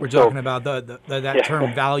 We're talking about that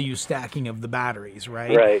term value stacking of the batteries,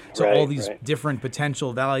 right? Right. So all these different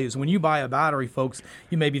potential values. When you buy a battery, folks,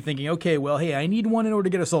 you may be thinking, okay, well, hey, I need one in order to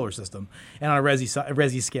get a solar system and on a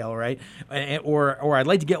resi scale, right? Or I'd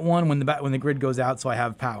like to get one when the grid goes out, so I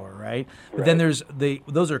have power, right? But then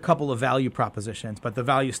those are a couple of value propositions. But the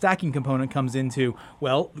value stacking component comes into,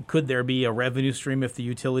 well, could there be a revenue stream if the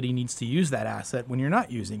utility needs to use that asset when you're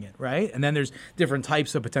not using it, right? And then there's different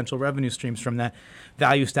types of potential revenue streams from that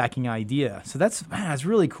value stacking idea. So that's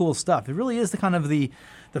really cool stuff. It really is the kind of the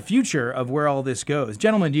future of where all this goes.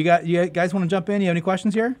 Gentlemen, do you guys want to jump in? You have any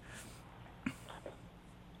questions here?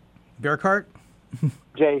 Bearcart?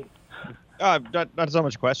 Jay? Not so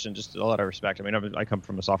much question, just a lot of respect. I mean, I come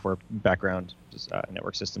from a software background, just a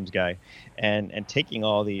network systems guy, and taking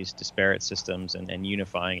all these disparate systems and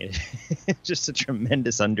unifying it, just a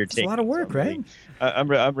tremendous undertaking. It's a lot of work, right? I'm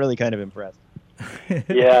really kind of impressed.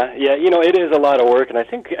 Yeah, it is a lot of work, and I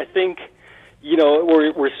think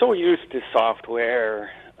we're so used to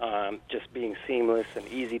software just being seamless and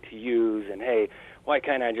easy to use, and hey, why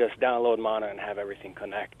can't I just download Mana and have everything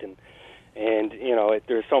connect? And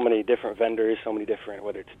there's so many different vendors, so many different,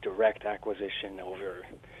 whether it's direct acquisition over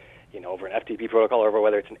an FTP protocol, or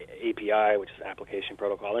whether it's an API, which is application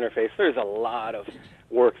protocol interface. There's a lot of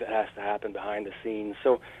work that has to happen behind the scenes.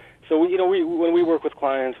 So when we work with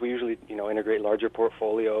clients, we usually integrate larger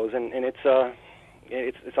portfolios, and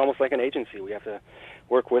it's almost like an agency. We have to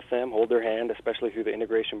work with them, hold their hand, especially through the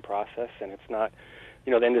integration process. And it's not,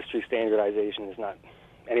 the industry standardization is not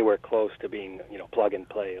anywhere close to being plug and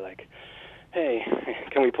play. Like, hey,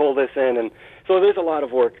 can we pull this in? And so there's a lot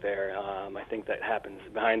of work there. I think that happens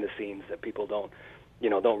behind the scenes that people don't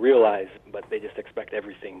realize, but they just expect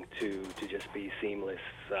everything to just be seamless.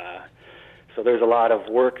 So there's a lot of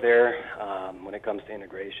work there when it comes to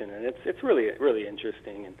integration, and it's really, really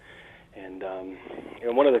interesting. And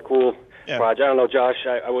one of the cool projects, I don't know, Josh,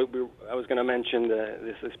 I was going to mention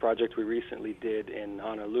this project we recently did in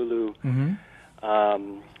Honolulu. Mm-hmm.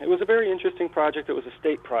 It was a very interesting project. It was a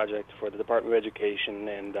state project for the Department of Education,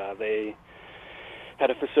 and they had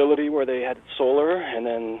a facility where they had solar, and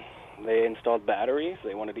then they installed batteries.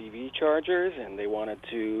 They wanted EV chargers, and they wanted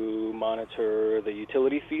to monitor the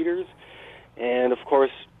utility feeders. And of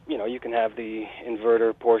course, you can have the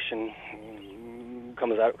inverter portion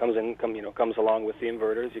comes along with the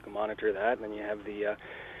inverters. You can monitor that, and then you have the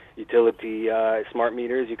utility smart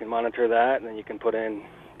meters. You can monitor that, and then you can put in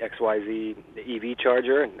XYZ, the EV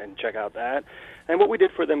charger, and check out that. And what we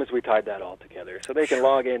did for them is we tied that all together, so they can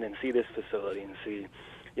log in and see this facility and see,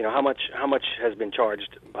 how much has been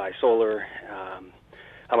charged by solar,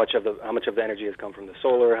 how much of the energy has come from the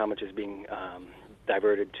solar, how much is being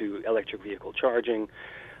diverted to electric vehicle charging.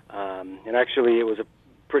 And actually, it was a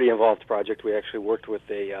pretty involved project. We actually worked with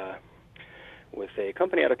a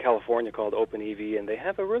company out of California called Open EV, and they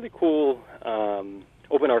have a really cool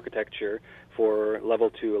open architecture for level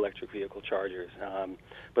 2 electric vehicle chargers.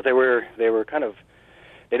 But they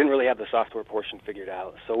didn't really have the software portion figured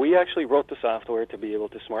out. So we actually wrote the software to be able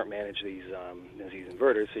to smart manage these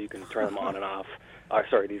inverters, so you can turn them on and off.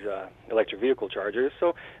 These electric vehicle chargers.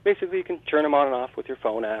 So basically, you can turn them on and off with your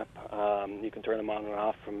phone app. You can turn them on and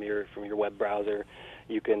off from your web browser.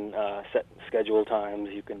 You can set schedule times.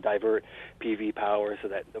 You can divert PV power so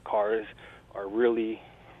that the cars are really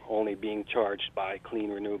only being charged by clean,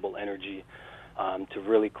 renewable energy to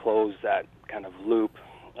really close that kind of loop.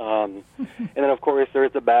 And then, of course,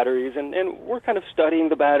 there's the batteries, and we're kind of studying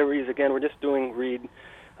the batteries. Again, we're just doing read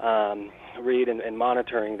and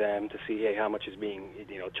monitoring them to see, hey, how much is being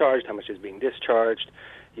charged, how much is being discharged,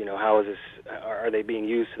 are they being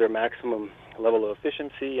used to their maximum level of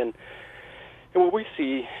efficiency? And what we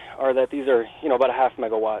see are that these are about a half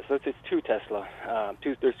megawatt. So it's 2 Tesla.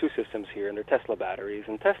 There's 2 systems here, and they're Tesla batteries.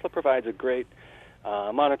 And Tesla provides a great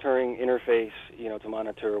monitoring interface, to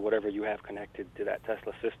monitor whatever you have connected to that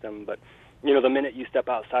Tesla system. But, the minute you step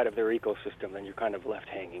outside of their ecosystem, then you're kind of left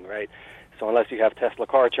hanging, right? So unless you have Tesla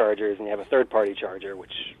car chargers and you have a third-party charger,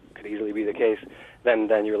 which could easily be the case, then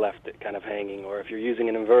you're left kind of hanging. Or if you're using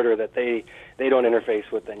an inverter that they don't interface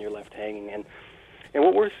with, then you're left hanging. And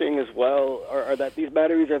what we're seeing as well are that these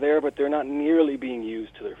batteries are there, but they're not nearly being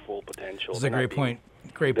used to their full potential. That's a great point.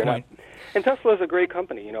 Great point. And Tesla is a great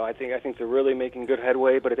company. I think they're really making good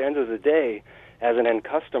headway. But at the end of the day, as an end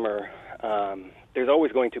customer, there's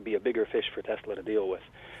always going to be a bigger fish for Tesla to deal with.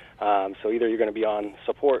 So either you're going to be on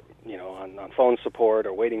support, on phone support,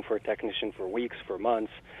 or waiting for a technician for weeks, for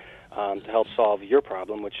months, to help solve your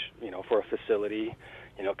problem, which, for a facility,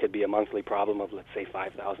 could be a monthly problem of, let's say,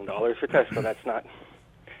 $5,000 for Tesla. That's not,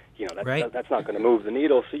 right. That's not going to move the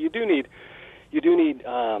needle. So you do need, you do need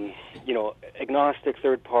agnostic,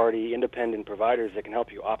 third-party, independent providers that can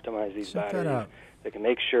help you optimize these Check batteries. that out. That can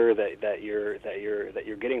make sure that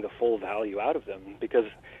you're getting the full value out of them. Because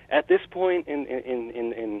at this point in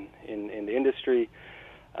the industry,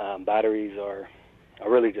 batteries are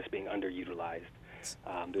really just being underutilized.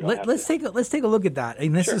 Let's take a look at that.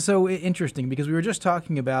 And this Sure. is so interesting because we were just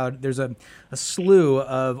talking about there's a slew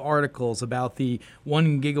of articles about the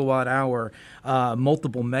 1 gigawatt hour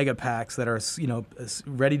multiple mega packs that are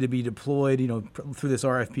ready to be deployed through this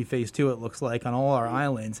RFP phase 2. It looks like on all our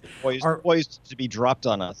islands Poised to be dropped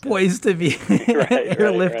on us. poised to be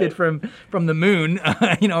airlifted from the moon,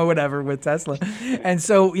 or whatever with Tesla. And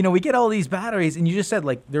so, we get all these batteries, and you just said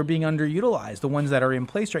like they're being underutilized, the ones that are in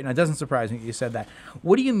place right now. It doesn't surprise me that you said that.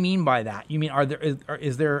 What do you mean by that? You mean are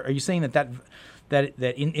you saying that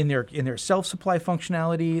in their self-supply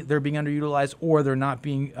functionality they're being underutilized, or they're not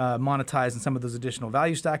being monetized in some of those additional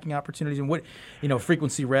value stacking opportunities, and what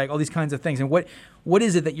frequency reg, all these kinds of things, and what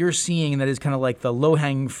is it that you're seeing that is kind of like the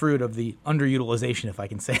low-hanging fruit of the underutilization, if I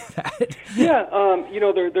can say that? Yeah,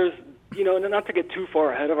 there's not to get too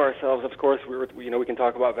far ahead of ourselves. Of course, we can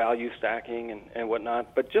talk about value stacking and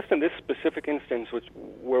whatnot, but just in this specific instance,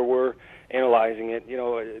 where we're analyzing it,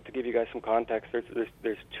 to give you guys some context,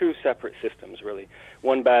 there's two separate systems really.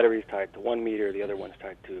 One battery is tied to one meter, the other one's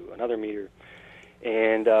tied to another meter,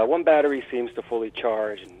 and one battery seems to fully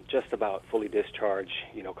charge and just about fully discharge,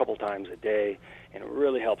 a couple times a day, and it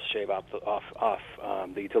really helps shave off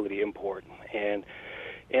the utility import. And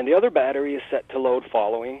the other battery is set to load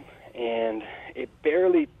following, and it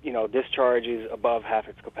barely, discharges above half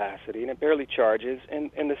its capacity, and it barely charges,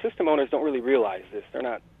 and the system owners don't really realize this. They're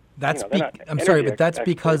not. I'm sorry, but that's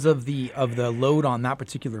because of the load on that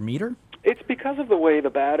particular meter? It's because of the way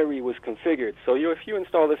the battery was configured. So if you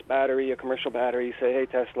install this battery, a commercial battery, say, hey,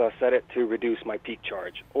 Tesla, set it to reduce my peak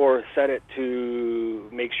charge, or set it to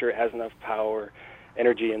make sure it has enough power,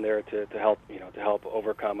 energy in there to help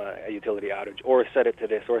overcome a utility outage, or set it to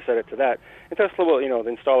this, or set it to that. And Tesla will,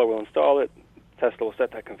 the installer will install it. Tesla will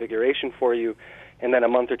set that configuration for you, and then a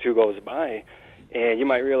month or two goes by, and you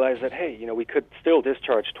might realize that, hey, we could still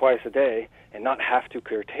discharge twice a day and not have to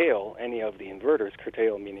curtail any of the inverters.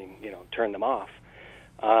 Curtail meaning, turn them off.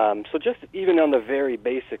 So just even on the very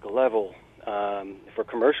basic level, for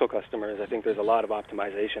commercial customers, I think there's a lot of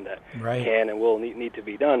optimization that can and will need to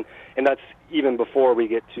be done. And that's even before we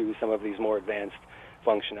get to some of these more advanced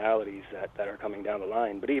functionalities that are coming down the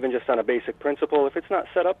line. But even just on a basic principle, if it's not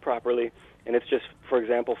set up properly, and it's just, for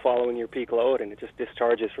example, following your peak load, and it just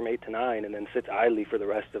discharges from 8 to 9 and then sits idly for the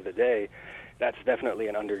rest of the day, that's definitely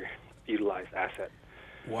an underutilized asset.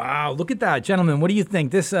 Wow, look at that, gentlemen. What do you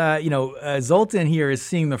think? This, Zoltan here is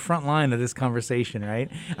seeing the front line of this conversation, right?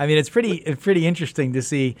 I mean, it's pretty interesting to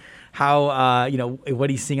see how, what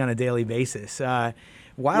he's seeing on a daily basis.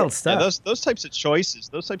 Wild stuff. Yeah, those types of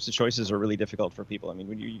choices are really difficult for people. I mean,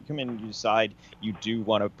 when you come in and you decide you do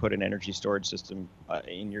want to put an energy storage system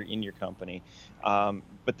in your company,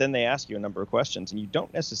 but then they ask you a number of questions, and you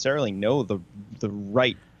don't necessarily know the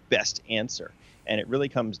right best answer. And it really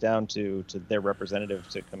comes down to their representative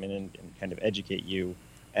to come in and kind of educate you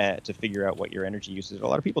to figure out what your energy use is. A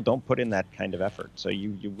lot of people don't put in that kind of effort, so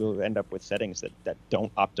you will end up with settings that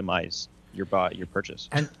don't optimize your purchase.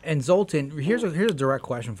 And Zoltan, here's a direct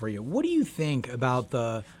question for you. What do you think about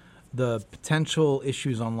the potential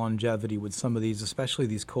issues on longevity with some of these, especially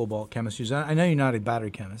these cobalt chemistries? I know you're not a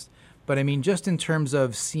battery chemist, but I mean, just in terms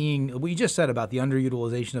of seeing what you just said about the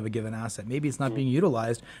underutilization of a given asset, maybe it's not being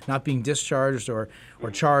utilized, not being discharged or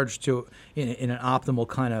charged to in an optimal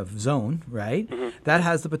kind of zone, right? Mm-hmm. That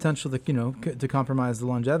has the potential to to compromise the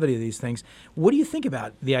longevity of these things. What do you think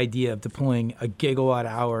about the idea of deploying a gigawatt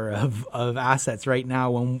hour of assets right now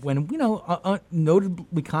when notably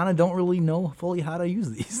we kind of don't really know fully how to use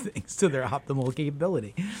these things to their optimal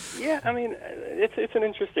capability? Yeah, I mean, it's an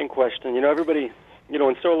interesting question. Everybody.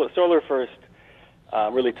 When solar first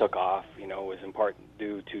really took off, was in part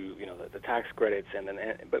due to the tax credits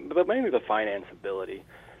but mainly the financeability.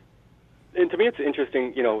 And to me, it's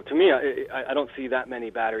interesting. To me, I don't see that many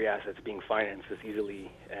battery assets being financed as easily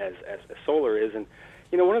as solar is. And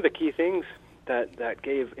one of the key things that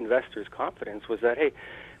gave investors confidence was that, hey,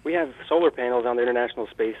 we have solar panels on the International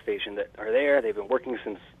Space Station that are there. They've been working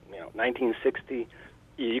since 1960.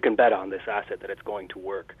 You can bet on this asset that it's going to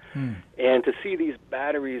work. And to see these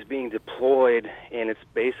batteries being deployed, and it's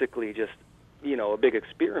basically just, a big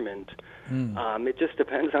experiment, it just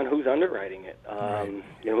depends on who's underwriting it,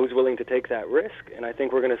 who's willing to take that risk. And I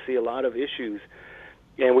think we're going to see a lot of issues.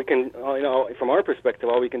 And we can, from our perspective,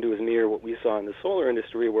 all we can do is mirror what we saw in the solar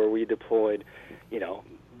industry, where we deployed,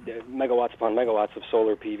 megawatts upon megawatts of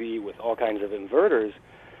solar PV with all kinds of inverters.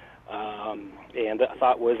 And the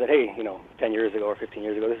thought was that, hey, 10 years ago or 15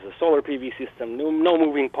 years ago, this is a solar PV system, no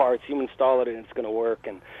moving parts. You install it and it's going to work.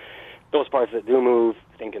 And those parts that do move,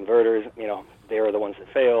 think inverters, they are the ones that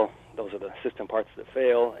fail. Those are the system parts that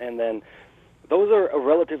fail. And then those are a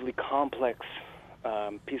relatively complex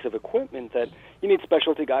piece of equipment that you need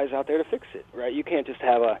specialty guys out there to fix it, right? You can't just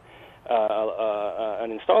have an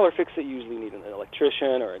installer fix it. You usually need an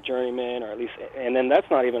electrician or a journeyman, or at least, and then that's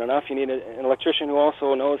not even enough. You need an electrician who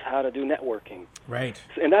also knows how to do networking. Right.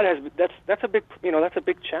 And that's a big that's a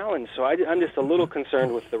big challenge. So I'm just a little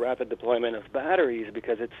concerned with the rapid deployment of batteries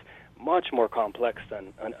because it's much more complex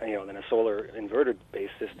than a solar inverter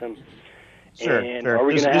based system. Sure. And sure. are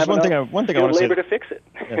we going to have one thing I want to say labor to fix it?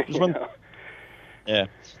 Yeah,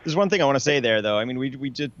 there's one thing I want to say there, though. I mean, we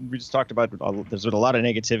just talked about there's a lot of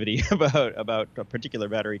negativity about a particular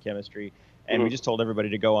battery chemistry, and we just told everybody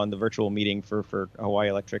to go on the virtual meeting for Hawaii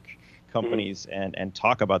Electric companies and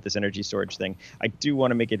talk about this energy storage thing. I do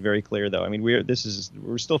want to make it very clear, though. I mean,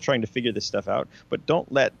 we're still trying to figure this stuff out, but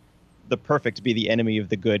don't let the perfect be the enemy of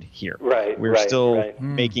the good here. Right. We're still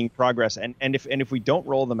making progress, and if we don't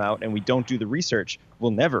roll them out and we don't do the research,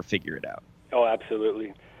 we'll never figure it out. Oh,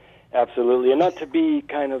 absolutely. Absolutely, and not to be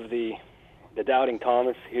kind of the doubting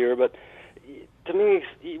Thomas here, but to me,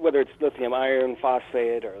 whether it's lithium iron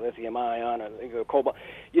phosphate or lithium ion or cobalt,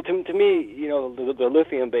 to me, the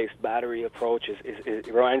lithium-based battery approach it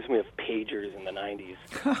reminds me of pagers in the 90s.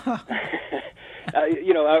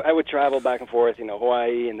 I would travel back and forth,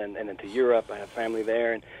 Hawaii and then to Europe. I have family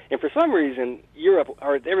there, and for some reason,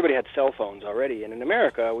 everybody had cell phones already, and in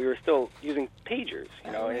America, we were still using pagers.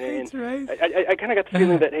 That's right. I kind of got the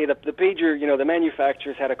feeling that the pager, the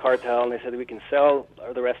manufacturers had a cartel, and they said that we can sell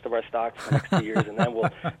the rest of our stocks for the next 2 years, and then we'll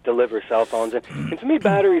deliver cell phones. And to me,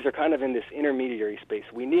 batteries are kind of in this intermediary space.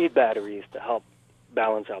 We need batteries to help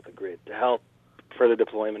balance out the grid, to help further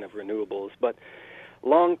deployment of renewables, but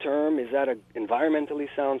long term, is that an environmentally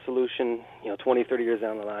sound solution? 20, 30 years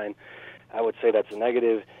down the line, I would say that's a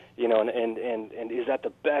negative. And is that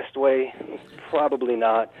the best way? Probably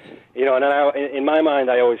not. And in my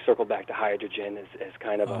mind, I always circle back to hydrogen as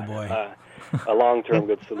kind of a long-term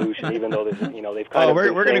good solution. Even though they've kind of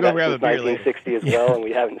we're going to go grab a beer 1960 as well, and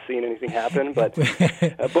we haven't seen anything happen. But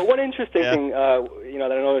one interesting thing,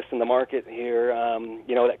 that I noticed in the market here,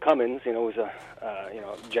 that Cummins, was a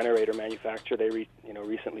generator manufacturer. They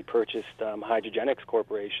recently purchased Hydrogenics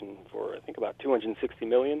Corporation for I think about $260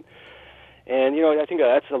 million. And, I think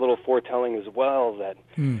that's a little foretelling as well that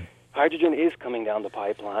hydrogen is coming down the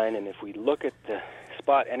pipeline. And if we look at the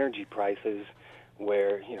spot energy prices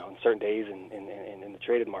where, on certain days in the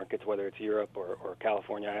traded markets, whether it's Europe or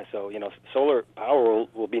California, so, solar power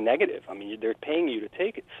will be negative. I mean, they're paying you to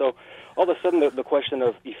take it. So all of a sudden the question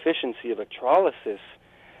of efficiency of electrolysis.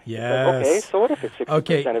 Yes. Okay, so what if it's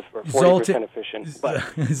 60% or 40% efficient? But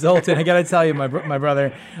Zoltan, I got to tell you, my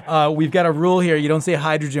brother, we've got a rule here. You don't say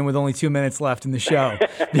hydrogen with only 2 minutes left in the show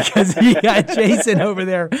because you got Jason over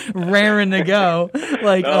there raring to go.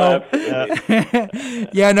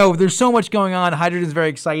 There's so much going on. Hydrogen is very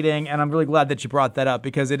exciting, and I'm really glad that you brought that up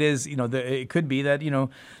because it is, it could be that,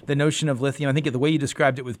 the notion of lithium, I think the way you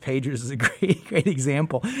described it with pagers is a great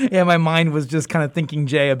example. Yeah, my mind was just kind of thinking,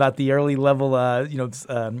 Jay, about the early level,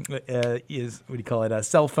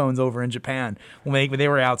 cell phones over in Japan when they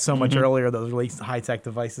were out so much earlier, those really high-tech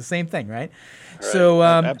devices. Same thing, right? So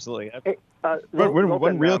absolutely. Hey,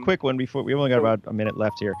 one real quick one before we only got about a minute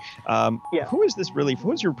left here.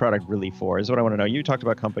 Who's your product really for? Is what I want to know. You talked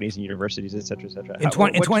about companies and universities, et cetera, et cetera. In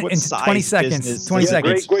 20 seconds. 20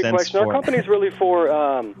 seconds. Great question. Our company's really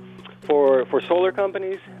for solar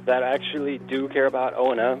companies that actually do care about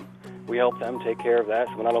O&M. We help them take care of that.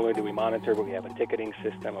 So not only do we monitor, but we have a ticketing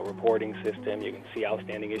system, a reporting system. You can see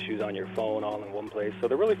outstanding issues on your phone all in one place. So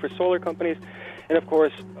they're really for solar companies, and of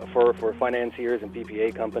course for financiers and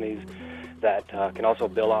PPA companies that can also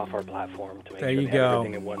bill off our platform to make sure they have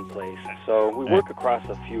everything in one place. So we work across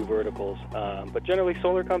a few verticals, but generally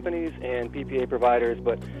solar companies and PPA providers.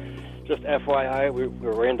 But just FYI,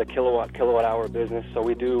 we're in the kilowatt hour business, so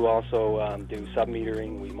we do also do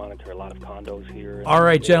sub-metering. We monitor a lot of condos here. All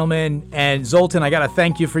right, gentlemen. And Zoltan, I got to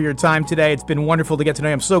thank you for your time today. It's been wonderful to get to know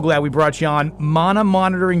you. I'm so glad we brought you on.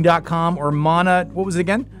 ManaMonitoring.com or Mana, what was it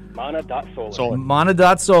again? Mana.solar.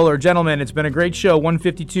 Mana.solar. Gentlemen, it's been a great show.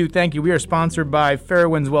 152. Thank you. We are sponsored by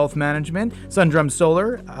Fairwinds Wealth Management, Sundrum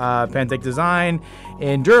Solar, Pantech Design,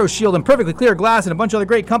 Enduro Shield, and Perfectly Clear Glass, and a bunch of other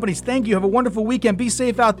great companies. Thank you. Have a wonderful weekend. Be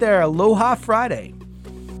safe out there. Aloha Friday.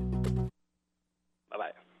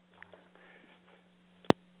 Bye-bye.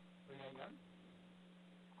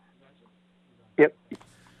 Yep.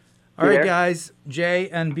 All right, there? guys, Jay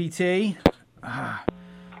and BT.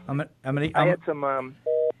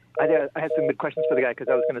 I had some good questions for the guy, because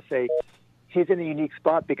I was going to say he's in a unique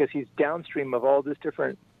spot because he's downstream of all this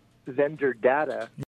different vendor data